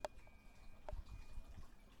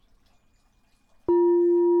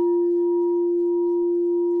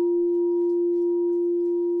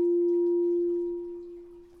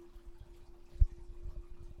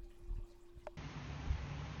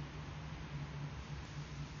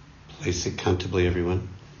Please sit comfortably, everyone.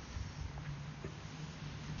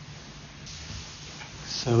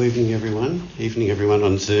 So, evening, everyone. Evening, everyone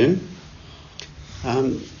on Zoom.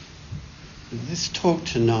 This talk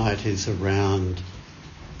tonight is around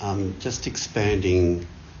just expanding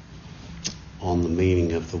on the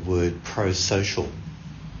meaning of the word prosocial.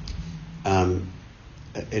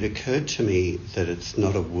 It occurred to me that it's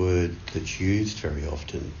not a word that's used very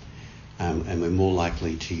often, and we're more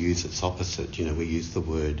likely to use its opposite. We use the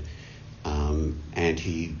word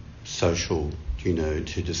anti-social,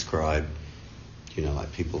 to describe,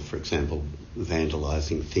 like people, for example,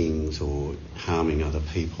 vandalising things or harming other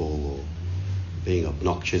people or being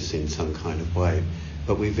obnoxious in some kind of way.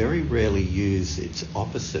 But we very rarely use its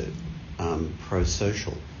opposite,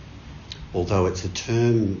 prosocial. Although it's a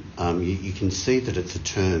term, you can see that it's a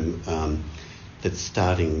term that's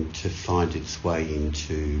starting to find its way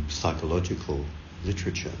into psychological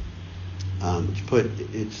literature. But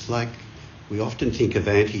it's like we often think of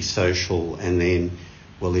antisocial and then,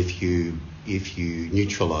 well, if you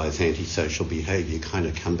neutralise antisocial behaviour, you kind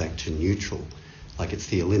of come back to neutral, like it's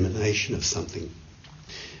the elimination of something.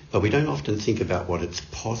 But we don't often think about what its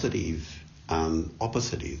positive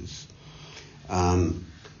opposite is.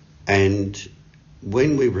 And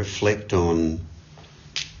when we reflect on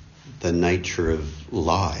the nature of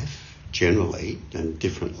life generally and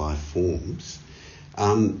different life forms,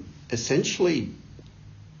 essentially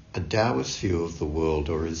a Taoist view of the world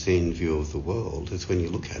or a Zen view of the world is, when you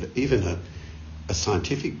look at it, even a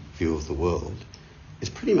scientific view of the world, is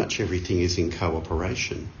pretty much everything is in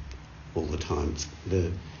cooperation all the time.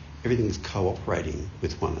 Everything is cooperating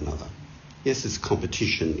with one another. Yes, there's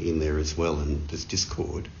competition in there as well, and there's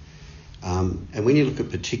discord. And when you look at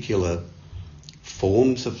particular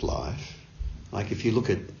forms of life, like if you look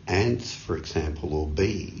at ants, for example, or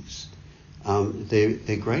bees,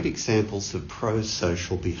 they're great examples of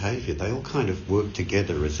pro-social behaviour. They all kind of work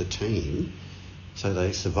together as a team, so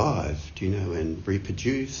they survive, and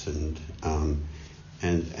reproduce and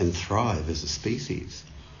thrive as a species.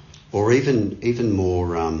 Or even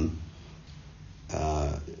more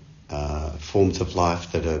forms of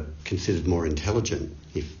life that are considered more intelligent,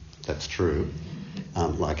 if that's true,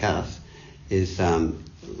 like us, is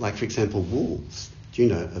like, for example, wolves.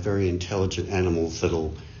 Are very intelligent animals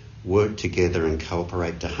that'll work together and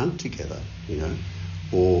cooperate to hunt together,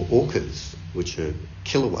 or orcas, which are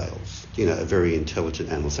killer whales, are very intelligent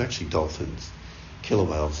animals. They're actually dolphins. Killer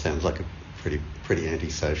whales sounds like a pretty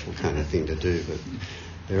antisocial kind of thing to do, but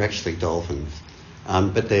they're actually dolphins.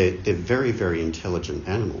 But they're very, very intelligent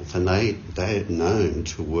animals, and they're known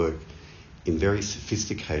to work in very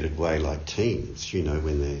sophisticated way, like teams,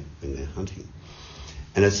 when they're hunting.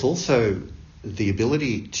 And it's also the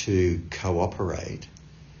ability to cooperate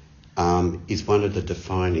is one of the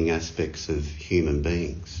defining aspects of human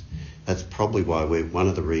beings. That's probably why one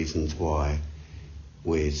of the reasons why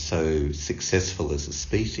we're so successful as a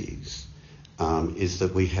species, is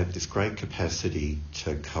that we have this great capacity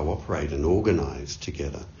to cooperate and organise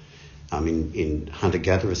together. In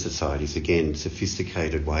hunter-gatherer societies, again,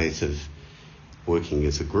 sophisticated ways of working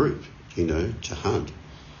as a group, to hunt.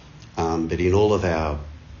 But in all of our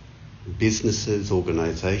businesses,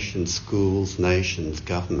 organisations, schools, nations,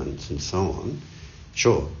 governments and so on,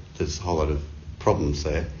 sure, there's a whole lot of problems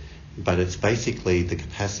there, but it's basically the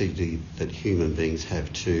capacity that human beings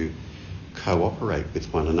have to cooperate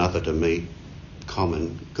with one another to meet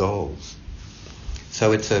common goals.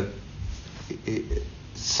 So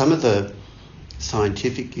some of the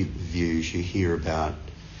scientific views you hear about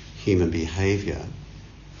human behaviour,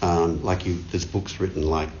 there's books written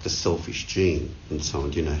like The Selfish Gene and so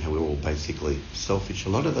on, how we're all basically selfish. A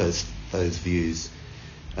lot of those views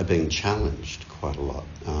are being challenged quite a lot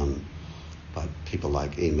by people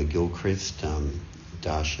like E. McGilchrist,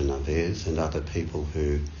 Darshan Naves and other people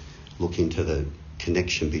who look into the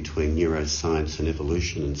connection between neuroscience and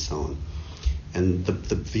evolution and so on. And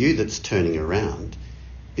the view that's turning around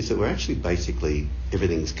is that we're actually basically,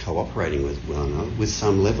 everything's cooperating with one another with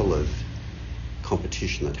some level of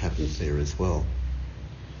competition that happens there as well.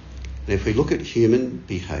 And if we look at human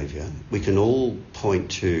behaviour, we can all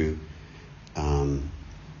point to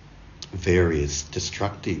various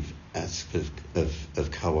destructive aspects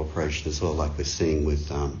of cooperation as well, like we're seeing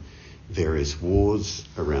with various wars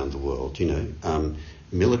around the world.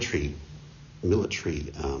 Military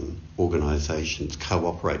organisations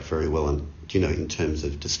cooperate very well, and in terms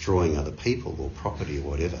of destroying other people or property or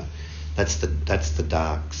whatever. That's the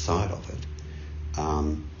dark side of it.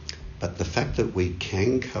 But the fact that we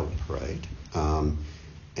can cooperate and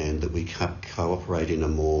that we cooperate in a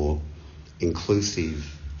more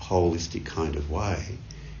inclusive, holistic kind of way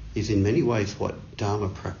is in many ways what Dharma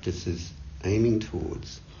practice is aiming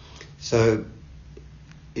towards. So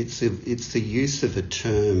it's the use of a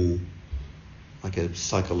term, like a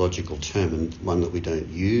psychological term, and one that we don't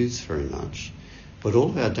use very much, but all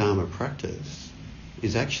of our Dharma practice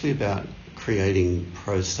is actually about creating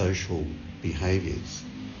prosocial behaviours.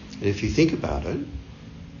 And if you think about it,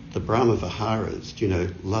 the Brahma Viharas,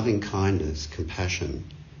 loving kindness, compassion,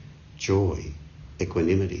 joy,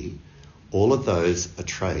 equanimity, all of those are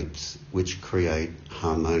traits which create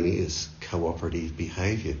harmonious, cooperative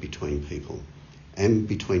behaviour between people and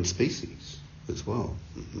between species as well.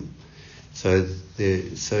 Mm-hmm. So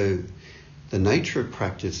the nature of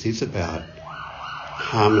practice is about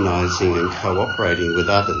harmonising and cooperating with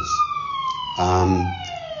others.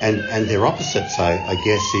 And their opposites, I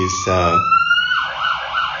guess, is...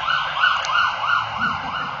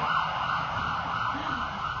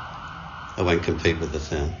 I won't compete with the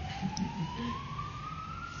sound.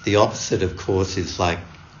 The opposite, of course, is like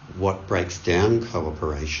what breaks down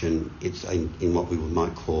cooperation. It's in what we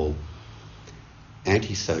might call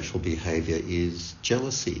antisocial behaviour is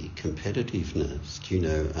jealousy, competitiveness,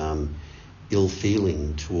 ill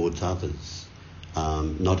feeling towards others,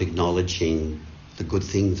 not acknowledging the good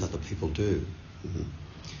things other people do. Mm-hmm.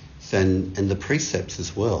 And the precepts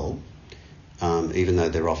as well, even though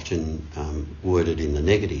they're often worded in the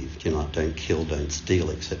negative, like don't kill, don't steal,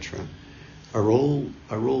 etc., are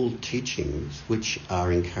all teachings which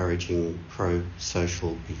are encouraging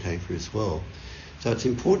pro-social behaviour as well. So it's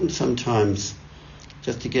important sometimes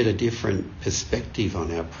just to get a different perspective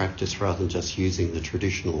on our practice rather than just using the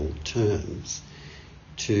traditional terms,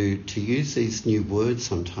 to use these new words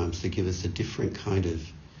sometimes to give us a different kind of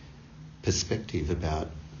perspective about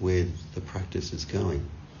where the practice is going.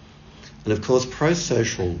 And of course,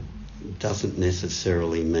 pro-social doesn't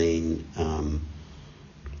necessarily mean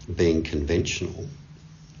being conventional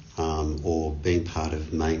or being part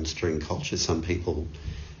of mainstream culture. Some people,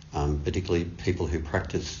 particularly people who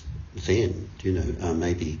practice Zen,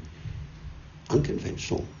 may be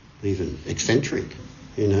unconventional, even eccentric,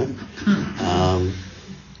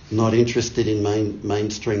 not interested in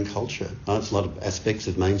mainstream culture. There's a lot of aspects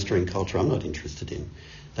of mainstream culture I'm not interested in.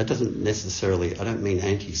 That doesn't necessarily, I don't mean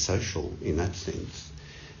antisocial in that sense,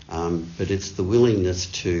 but it's the willingness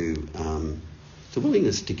to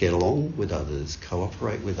get along with others,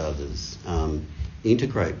 cooperate with others,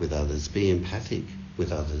 integrate with others, be empathic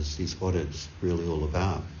with others is what it's really all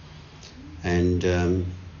about. And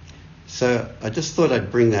so I just thought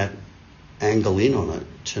I'd bring that angle in on it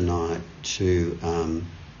tonight to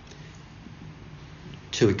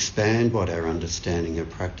expand what our understanding of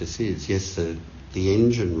practice is. Yes, the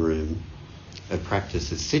engine room of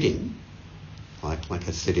practice is sitting. Like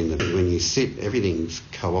I said, when you sit, everything's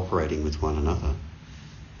cooperating with one another.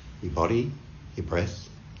 Your body, your breath,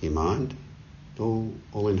 your mind, all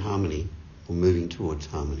in harmony, or moving towards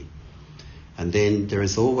harmony. And then there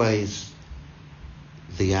is always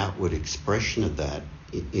the outward expression of that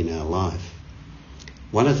in our life.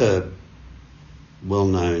 One of the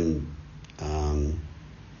well-known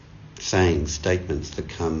statements that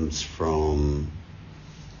comes from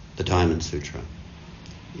the Diamond Sutra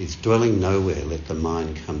is dwelling nowhere, let the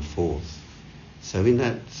mind come forth. So in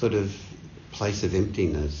that sort of place of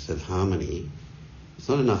emptiness, of harmony, it's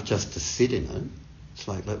not enough just to sit in it. It's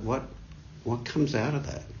like what comes out of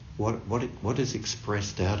that? What is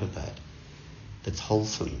expressed out of that that's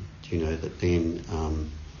wholesome, that then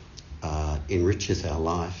enriches our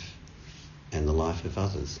life and the life of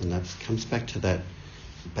others. And that comes back to that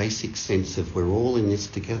basic sense of we're all in this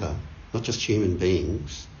together, not just human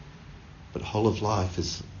beings, but whole of life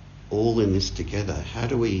is all in this together. How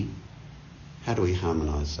do we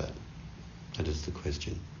harmonise that? That is the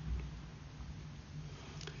question.